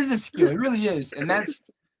 That is a skill. It really is, and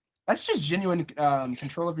that's just genuine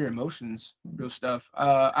control of your emotions, real stuff.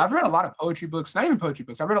 I've read a lot of poetry books, not even poetry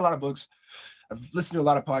books. I've read a lot of books. I've listened to a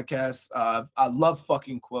lot of podcasts. I love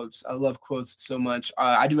fucking quotes. I love quotes so much.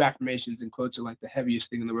 I do affirmations, and quotes are like the heaviest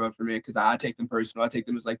thing in the world for me because I take them personal. I take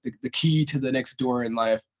them as like the key to the next door in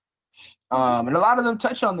life. Mhm. And a lot of them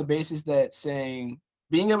touch on the basis that saying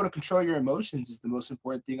being able to control your emotions is the most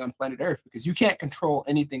important thing on planet Earth because you can't control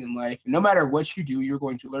anything in life. And no matter what you do, you're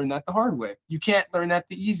going to learn that the hard way. You can't learn that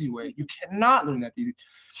the easy way. You cannot learn that the easy.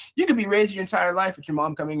 You could be raised your entire life with your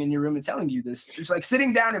mom coming in your room and telling you this. It's like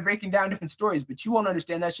sitting down and breaking down different stories, but you won't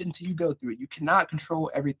understand that shit until you go through it. You cannot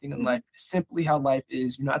control everything in life. It's simply how life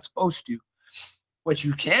is. You're not supposed to. What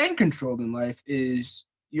you can control in life is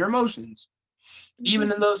your emotions.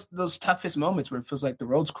 Even in those toughest moments where it feels like the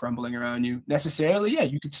world's crumbling around you, necessarily, yeah,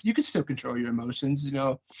 you could still control your emotions. You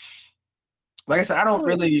know, like I said, I don't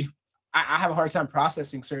really. I have a hard time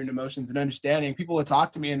processing certain emotions and understanding. People will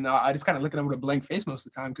talk to me, and I just kind of look at them with a blank face most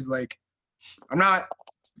of the time because, like, I'm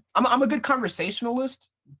a good conversationalist,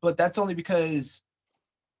 but that's only because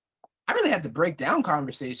I really had to break down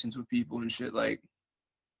conversations with people and shit. Like,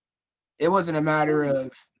 it wasn't a matter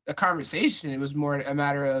of a conversation. It was more a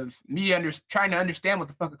matter of me trying to understand what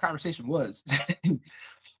the fuck a conversation was. And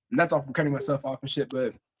that's all from cutting myself off and shit.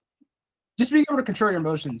 But just being able to control your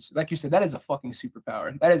emotions, like you said, that is a fucking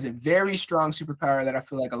superpower. That is a very strong superpower that I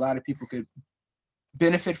feel like a lot of people could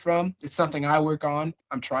benefit from. It's something I work on.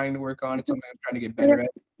 I'm trying to work on. It's something I'm trying to get better at.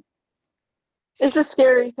 It's a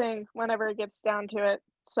scary thing whenever it gets down to it.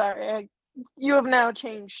 Sorry, you have now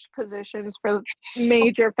changed positions for the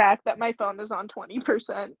major fact that my phone is on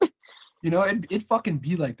 20%. You know, it fucking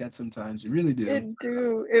be like that sometimes. It really do.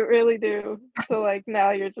 It really do. So like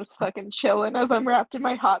now you're just fucking chilling as I'm wrapped in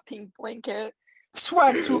my hot pink blanket.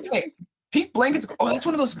 Swag to it. Pink blankets. Oh, that's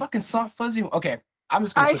one of those fucking soft fuzzy. Okay, I'm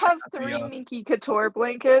just gonna. I have 3 Minky Couture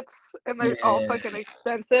blankets, and they're all fucking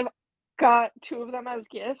expensive. Got 2 of them as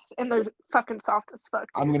gifts, and they're fucking soft as fuck.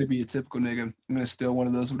 I'm gonna be a typical nigga. I'm gonna steal one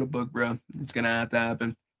of those with a book, bro. It's gonna have to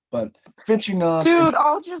happen. But finishing off, dude,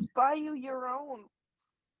 I'll just buy you your own.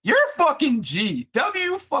 You're fucking G.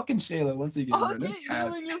 W fucking Shayla once again.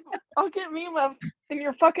 I'll get me and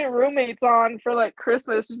your fucking roommates on for like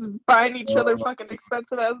Christmas, just buying each other fucking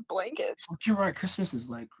expensive ass blankets. Fuck, you're right. Christmas is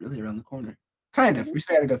like really around the corner. Kind of. We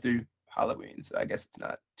still gotta go through Halloween, so I guess it's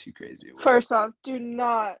not too crazy. First off, do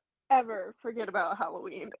not ever forget about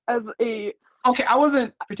Halloween as a. Okay, I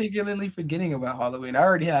wasn't particularly forgetting about Halloween. I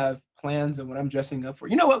already have plans of what I'm dressing up for.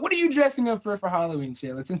 You know what? What are you dressing up for Halloween,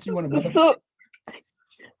 Shayla? Since you want to. So,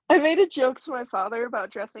 I made a joke to my father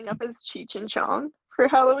about dressing up as Cheech and Chong for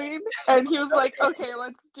Halloween, and he was like, "Okay,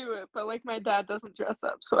 let's do it." But like, my dad doesn't dress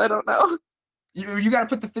up, so I don't know. You got to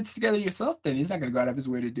put the fits together yourself. Then he's not gonna go out of his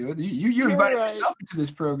way to do it. You invited yourself into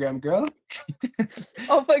this program, girl.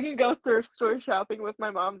 I'll fucking go thrift store shopping with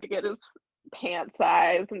my mom to get his pant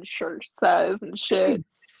size and shirt size and shit.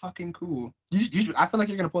 Fucking cool. I feel like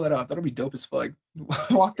you're gonna pull that off. That'll be dope as fuck.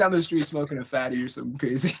 Walk down the street smoking a fatty or something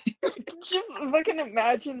crazy. Just fucking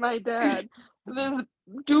imagine my dad. This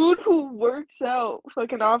dude who works out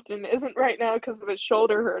fucking often isn't right now because of his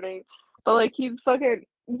shoulder hurting, but like he's fucking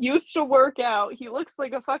used to work out. He looks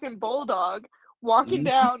like a fucking bulldog walking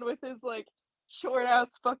down with his like short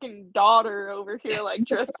ass fucking daughter over here, like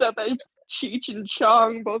dressed up as Cheech and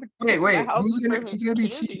Chong. Both. Wait, who's gonna be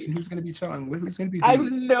Cheech and who's gonna be Chong? Who's gonna be? Who? I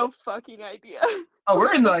have no fucking idea. Oh,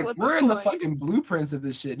 we're in the fucking blueprints of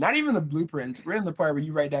this shit. Not even the blueprints. We're in the part where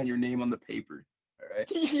you write down your name on the paper. All right.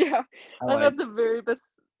 Yeah, I'm at the very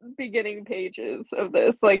beginning pages of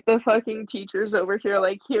this. Like the fucking teachers over here.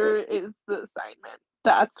 Like here is the assignment.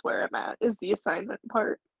 That's where I'm at. Is the assignment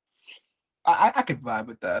part. I could vibe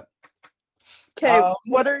with that. Okay,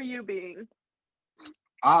 what are you being?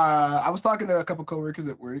 I was talking to a couple coworkers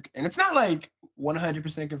at work, and it's not like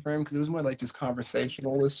 100% confirmed because it was more like just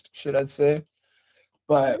conversationalist shit, I'd say.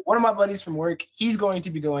 But one of my buddies from work, he's going to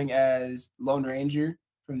be going as Lone Ranger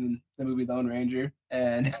from the movie Lone Ranger,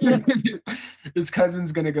 and his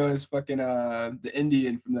cousin's gonna go as fucking the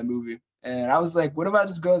Indian from that movie. And I was like, what if I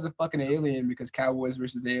just go as a fucking alien because cowboys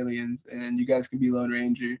versus aliens, and you guys can be Lone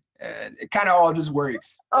Ranger, and it kind of all just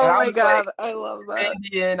works. Oh and my god, like, I love that.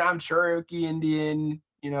 Indian, I'm Cherokee Indian.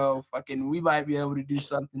 You know, fucking, we might be able to do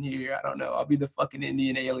something here. I don't know. I'll be the fucking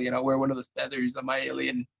Indian alien. I'll wear one of those feathers on my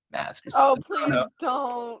alien mask or something. Oh, please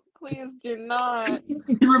don't. Please do not.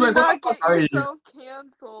 You were like, what the fuck are you? Yourself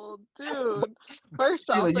canceled, dude.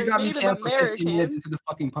 First off, you got me canceled 15 minutes into the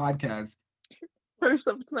fucking podcast. First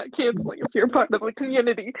off, it's not canceling if you're part of the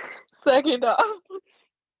community. Second off,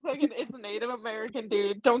 fucking it's a Native American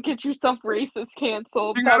dude. Don't get yourself racist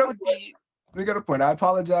canceled. We got a point. I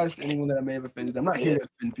apologize to anyone that I may have offended. I'm not here to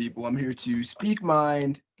offend people. I'm here to speak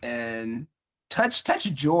mind and touch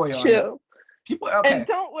joy on people. Okay. And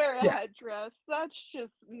don't wear a headdress. That's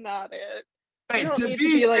just not it. Hey, to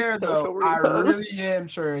be fair, though, I really am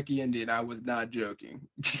Cherokee Indian. I was not joking.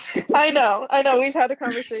 I know. We've had a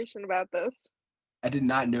conversation about this. I did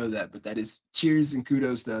not know that, but that is cheers and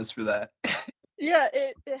kudos to us for that. Yeah,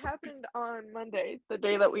 it happened on Monday, the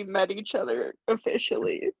day that we met each other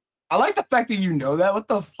officially. I like the fact that you know that. What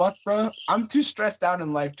the fuck, bro? I'm too stressed out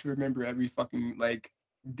in life to remember every fucking like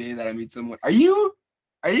day that I meet someone. Are you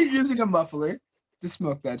using a muffler to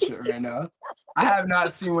smoke that shit right now? I have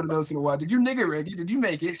not seen one of those in a while. Did you nigga rig it? Did you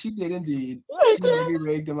make it? She did indeed. I She did. nigga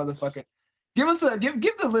rigged a motherfucker. Give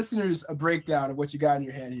the listeners a breakdown of what you got in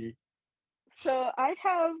your hand here. So I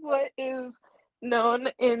have what is known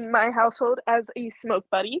in my household as a smoke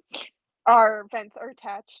buddy. Our vents are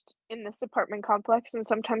attached in this apartment complex, and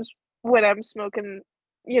sometimes when I'm smoking,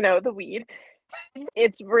 the weed,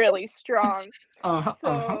 it's really strong. Uh-huh, uh-huh.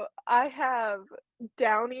 So I have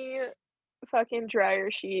downy fucking dryer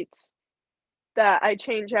sheets that I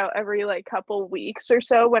change out every like couple weeks or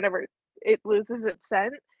so whenever it loses its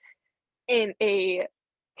scent, in a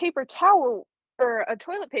paper towel or a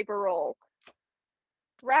toilet paper roll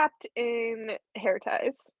wrapped in hair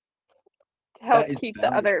ties to That help is keep the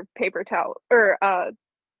valid. other paper towel or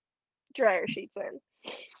dryer sheets in.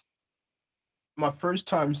 My first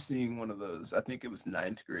time seeing one of those, I think it was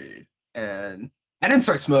ninth grade. And I didn't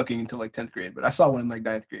start smoking until like 10th grade, but I saw one in like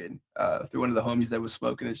ninth grade through one of the homies that was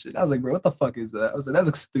smoking and shit. I was like, bro, what the fuck is that? I was like, that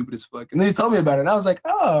looks stupid as fuck. And then he told me about it. And I was like,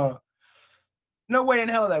 oh, no way in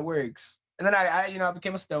hell that works. And then I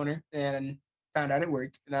became a stoner and found out it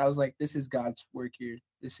worked. And I was like, this is God's work here.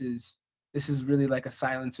 This is really like a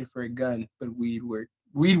silencer for a gun, but weed work.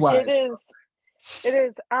 Weed It wise. is. It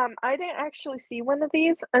is. I didn't actually see one of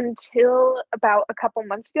these until about a couple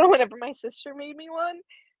months ago whenever my sister made me one.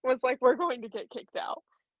 Was like, "We're going to get kicked out.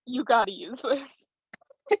 You gotta use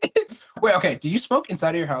this." Wait, okay. Do you smoke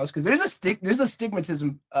inside of your house? Because there's a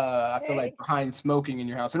stigmatism, I feel like, Hey. behind smoking in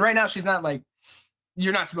your house. And right now she's not like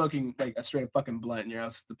you're not smoking like a straight up fucking blunt in your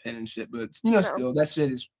house, the pen and shit. But No. still that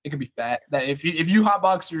shit it can be fat. That if you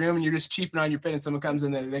hotbox your room and you're just chiefing on your pen and someone comes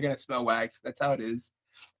in there, they're gonna smell wax. That's how it is.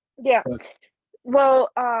 Yeah. But, Well,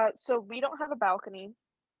 so we don't have a balcony,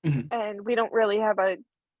 mhm, and we don't really have a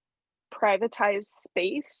privatized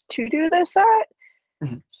space to do this at.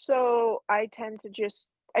 mhm. So I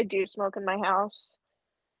do smoke in my house.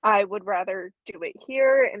 I would rather do it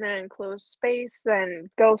here in an enclosed space than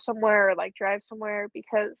go somewhere or like drive somewhere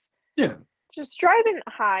because Yeah, just driving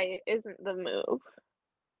high isn't the move.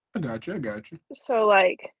 I got you. I got you. So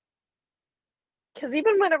like, because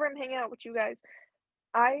even whenever I'm hanging out with you guys,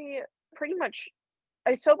 I pretty much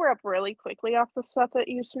I sober up really quickly off the stuff that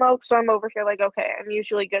you smoke. So I'm over here like, okay, I'm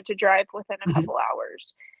usually good to drive within a Mhm. couple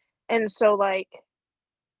hours. And so like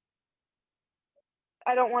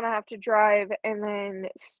I don't want to have to drive and then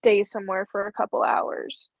stay somewhere for a couple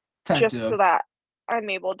hours Type just so deal. that I'm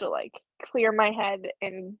able to like clear my head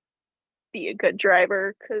and be a good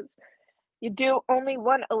driver because you do only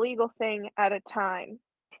one illegal thing at a time.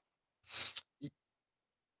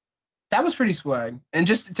 That was pretty swag. And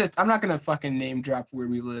I'm not gonna fucking name drop where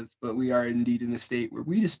we live, but we are indeed in a state where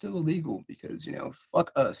weed is still illegal because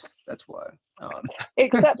fuck us. That's why.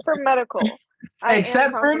 Except for medical. I am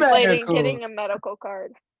Except for contemplating medical. getting a medical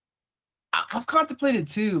card. I've contemplated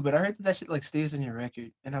too, but I heard that shit like stays on your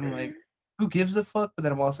record, and I'm like, who gives a fuck? But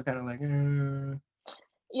then I'm also kind of like,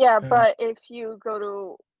 Yeah, uh. but if you go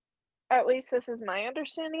to, at least this is my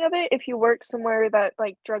understanding of it, if you work somewhere that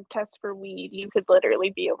like drug tests for weed, you could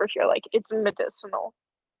literally be over here like it's medicinal.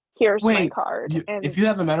 Here's my Wait, card. if And you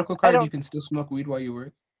have a medical I card, you don't, can still smoke weed while you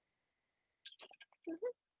work.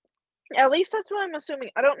 at least that's what I'm assuming.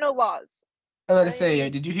 I don't know laws. I gotta say, I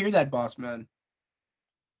did you hear that, boss man?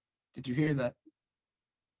 Did you hear that?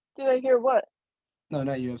 did I hear what? No,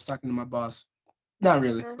 not you. I was talking to my boss. Not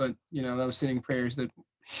really, Uh, but I was saying prayers that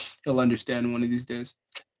he'll understand one of these days.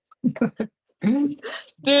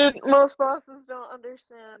 Dude, most bosses don't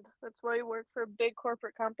understand. That's why you work for a big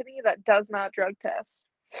corporate company that does not drug test.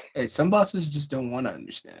 Hey, some bosses just don't want to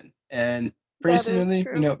understand. And That is personally,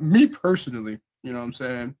 true. me personally, you know what I'm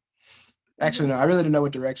saying? Actually, Hmm. no, I really don't know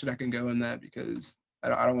what direction I can go in that because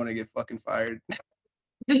I don't want to get fucking fired.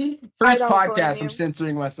 I First don't blame podcast, I'm you.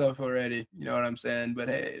 censoring myself already. You know what I'm saying? But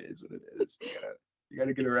hey, it is what it is. You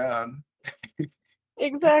gotta get around.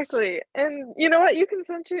 Exactly. And you know what? You can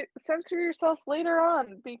censor yourself later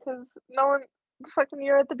on because no one fucking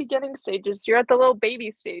you're at the beginning stages. You're at the little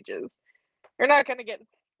baby stages. You're not gonna get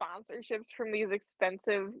sponsorships from these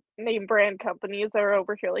expensive name brand companies that are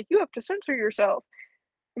over here like you have to censor yourself.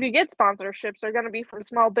 If you get sponsorships, they're gonna be from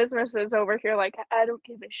small businesses over here like I don't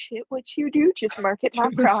give a shit what you do, just market my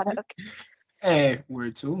product. Hey,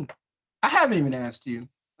 word too. I haven't even asked you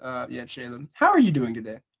yet, Shayla. How are you doing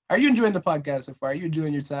today? Are you enjoying the podcast so far? Are you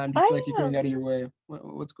enjoying your time? Do you feel like I you're going out am. of your way?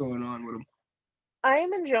 What's going on with them? I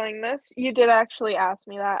am enjoying this. You did actually ask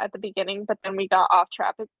me that at the beginning, but then we got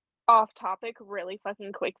off topic really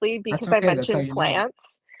fucking quickly That's because I okay. That's how mentioned you know.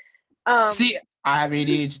 plants. Um, See, I have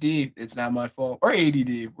ADHD. It's not my fault. Or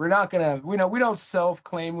ADD. We're not gonna. We don't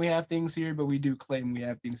self-claim we have things here, but we do claim we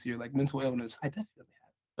have things here, like mental illness. I definitely have.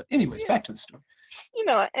 But anyways, yeah, back to the story.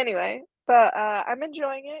 anyway, but I'm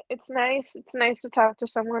enjoying it. It's nice. It's nice to talk to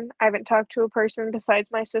someone. I haven't talked to a person besides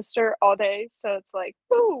my sister all day, so it's like,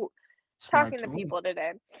 woo, Smart talking to tool. people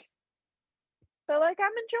today. But like,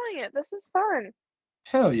 I'm enjoying it. This is fun.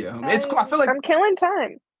 Hell yeah, homie. It's cool. I feel like I'm killing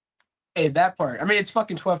time. hey, that part. I mean, it's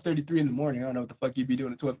fucking 12:33 in the morning. I don't know what the fuck you'd be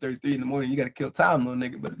doing at 12:33 in the morning. You gotta kill time, little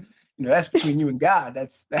nigga. But that's between you and God.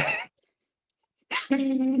 That's that. There's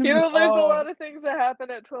a lot of things that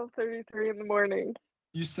happen at 12:33 in the morning.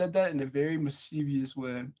 You said that in a very mischievous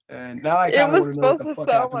way, and now I It kind of was want to know what supposed the to fuck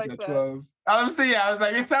sound happens like at that. 12. Honestly, yeah, I was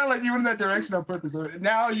like, it sounded like you went in that direction on purpose. So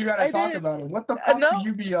now you gotta I talk did. about it. What the fuck do No,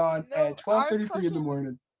 you be on no, at 12:33 in the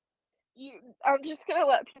morning? I'm just gonna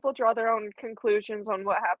let people draw their own conclusions on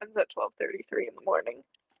what happens at 12:33 in the morning.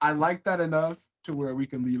 I like that enough to where we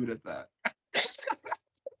can leave it at that.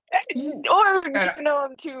 Or And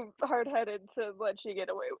I'm too hard-headed to let you get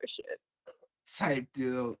away with shit. type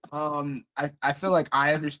deal. I feel like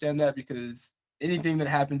I understand that because anything that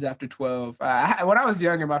happens after 12, when I was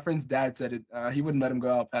younger, my friend's dad said it. He wouldn't let him go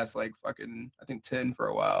out past like fucking I think 10 for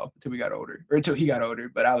a while until we got older, or until he got older.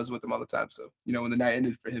 But I was with him all the time, so when the night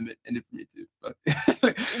ended for him, it ended for me too.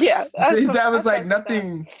 But Yeah, his dad I was like fuck with that.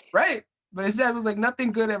 nothing, right? But his dad was like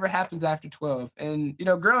nothing good ever happens after 12. And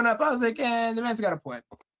growing up, I was like, the man's got a point.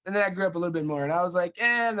 And then I grew up a little bit more, and I was like,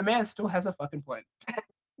 the man still has a fucking point.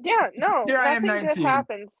 Yeah, no, Here I am, nothing good 19.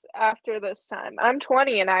 happens after this time. I'm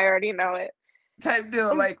 20 and I already know it. Type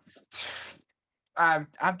deal. Like,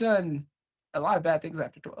 I've done a lot of bad things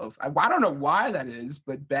after 12. I don't know why that is,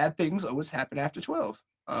 but bad things always happen after 12.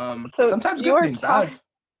 So Sometimes you good were things. Huh?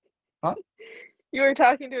 you were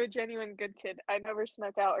talking to a genuine good kid. I never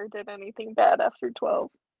snuck out or did anything bad after 12.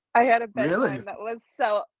 I had a Really? bedtime that was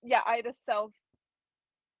I had a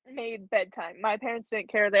self-made bedtime. My parents didn't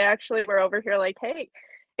care. They actually were over here like, "Hey,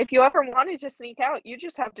 if you ever wanted to sneak out, you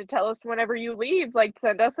just have to tell us whenever you leave. Like,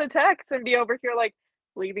 send us a text and be over here like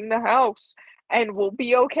leaving the house, and we'll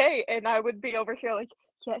be okay." And I would be over here like,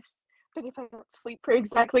 "Yes, but if I don't sleep for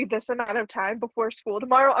exactly this amount of time before school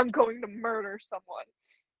tomorrow, I'm going to murder someone."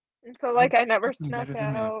 And so, You're like, I never fucking snuck better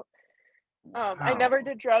than me. out. I never Wow.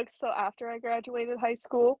 did drugs till after I graduated high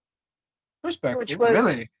school, which Respectful. was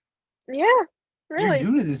Really? yeah, You're really.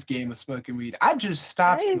 new to this game of smoking weed. I just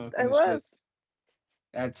stopped I smoking this shit. was.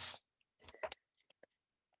 That's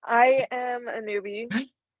I am a newbie.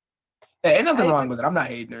 Hey, ain't nothing I wrong with it. I'm not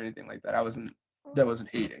hating or anything like that. That wasn't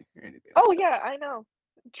hating or anything like Oh, that. yeah, I know.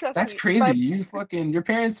 Trust That's me. crazy. Your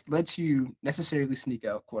parents let you necessarily sneak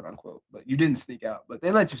out, quote unquote, but you didn't sneak out, but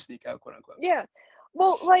they let you sneak out, quote unquote. Yeah.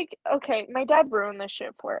 Well, like, okay, my dad ruined this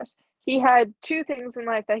shit for us. He had two things in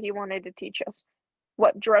life that he wanted to teach us.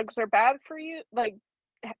 What drugs are bad for you, like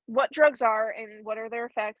what drugs are and what are their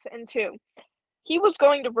effects, and two, he was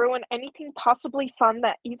going to ruin anything possibly fun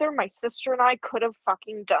that either my sister and I could have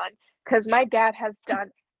fucking done because my dad has done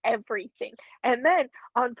everything. And then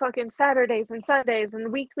on fucking Saturdays and Sundays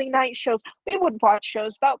and weekly night shows, we would watch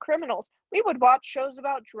shows about criminals. We would watch shows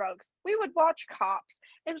about drugs. We would watch cops.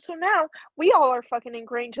 And so now we all are fucking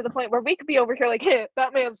ingrained to the point where we could be over here like, hey,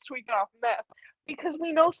 that man's tweaking off meth because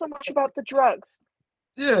we know so much about the drugs.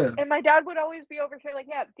 Yeah. And my dad would always be over here like,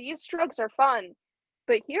 yeah, these drugs are fun,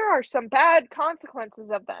 but here are some bad consequences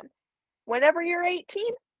of them. Whenever you're 18,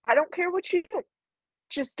 I don't care what you do.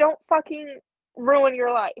 Just don't fucking ruin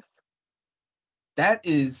your life. That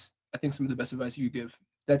is, I think, some of the best advice you could give.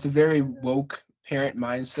 That's a very woke parent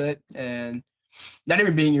mindset, and not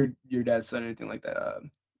even being your dad's son or anything like that. I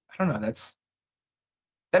don't know.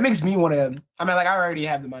 That makes me want to. I mean, like I already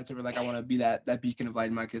have the mindset where like I want to be that beacon of light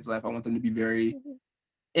in my kid's life. I want them to be very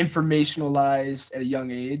informationalized at a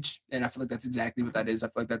young age, and I feel like that's exactly what that is. I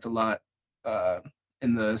feel like that's a lot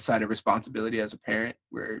in the side of responsibility as a parent,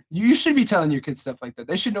 where you should be telling your kids stuff like that.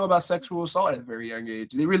 They should know about sexual assault at a very young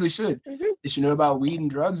age. They really should. Mm-hmm. They should know about weed and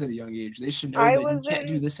drugs at a young age. They should know I that you was can't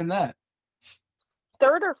do in this and that.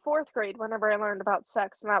 third or fourth grade whenever I learned about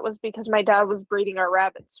sex, and that was because my dad was breeding our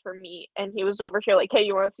rabbits for me, and he was over here like, "Hey,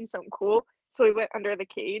 you want to see something cool?" So we went under the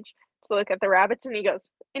cage to look at the rabbits, and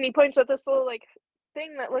he points at this little like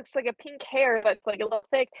thing that looks like a pink hair that's like a little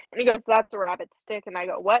thick, and he goes, "That's a rabbit stick," and I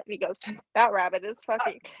go, "What?" And he goes, "That rabbit is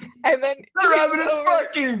fucking," and then The rabbit is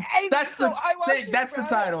fucking. and That's so the I watched thing. That's the rabbit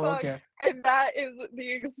title. fuck, Okay. and that is the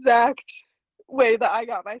exact way that I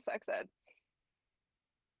got my sex ed.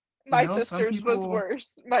 My Some sister's was people.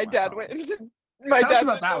 worse. My dad Wow. went into my Tell us dad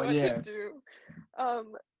about didn't that know one. what to Yeah. do.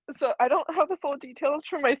 Um, So I don't have the full details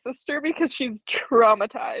from my sister because she's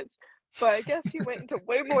traumatized, but I guess he went into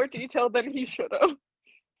way more detail than he should have.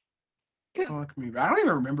 Fuck me. I don't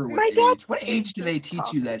even remember what My dad age. What age do they just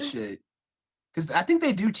teach you talked. that shit? Because I think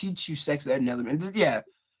they do teach you sex ed in elementary. Yeah,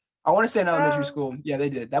 I want to say in elementary Um, school. Yeah, they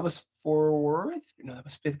did. That was fourth. No, that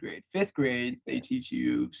was fifth grade. Fifth grade, they yeah. teach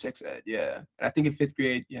you sex ed. Yeah, and I think in fifth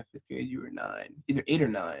grade, you were 9, either 8 or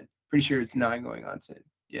 9. Pretty sure it's 9 going on 10.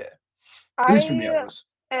 Yeah, at least for me, I I was.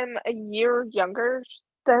 am a year younger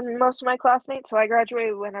than most of my classmates, so I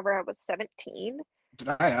graduated whenever I was 17 Did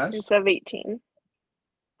I ask? instead of 18,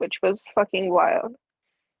 which was fucking wild.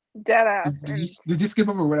 Dead ass. Did you And did you skip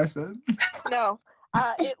over what I said? no,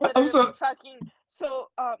 it I'm literally so. fucking. So,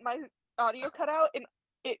 my audio cut out and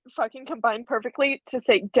it fucking combined perfectly to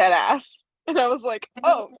say dead ass. And I was like,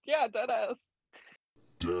 oh, yeah, dead ass.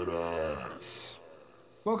 Deadass.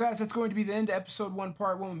 Well, guys, that's going to be the end of episode 1,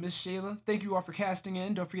 part 1 with Miss Shayla. Thank you all for casting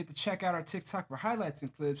in. Don't forget to check out our TikTok for highlights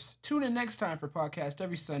and clips. Tune in next time for podcast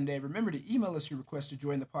every Sunday. Remember to email us your request to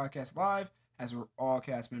join the podcast live, as we're all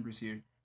cast members here.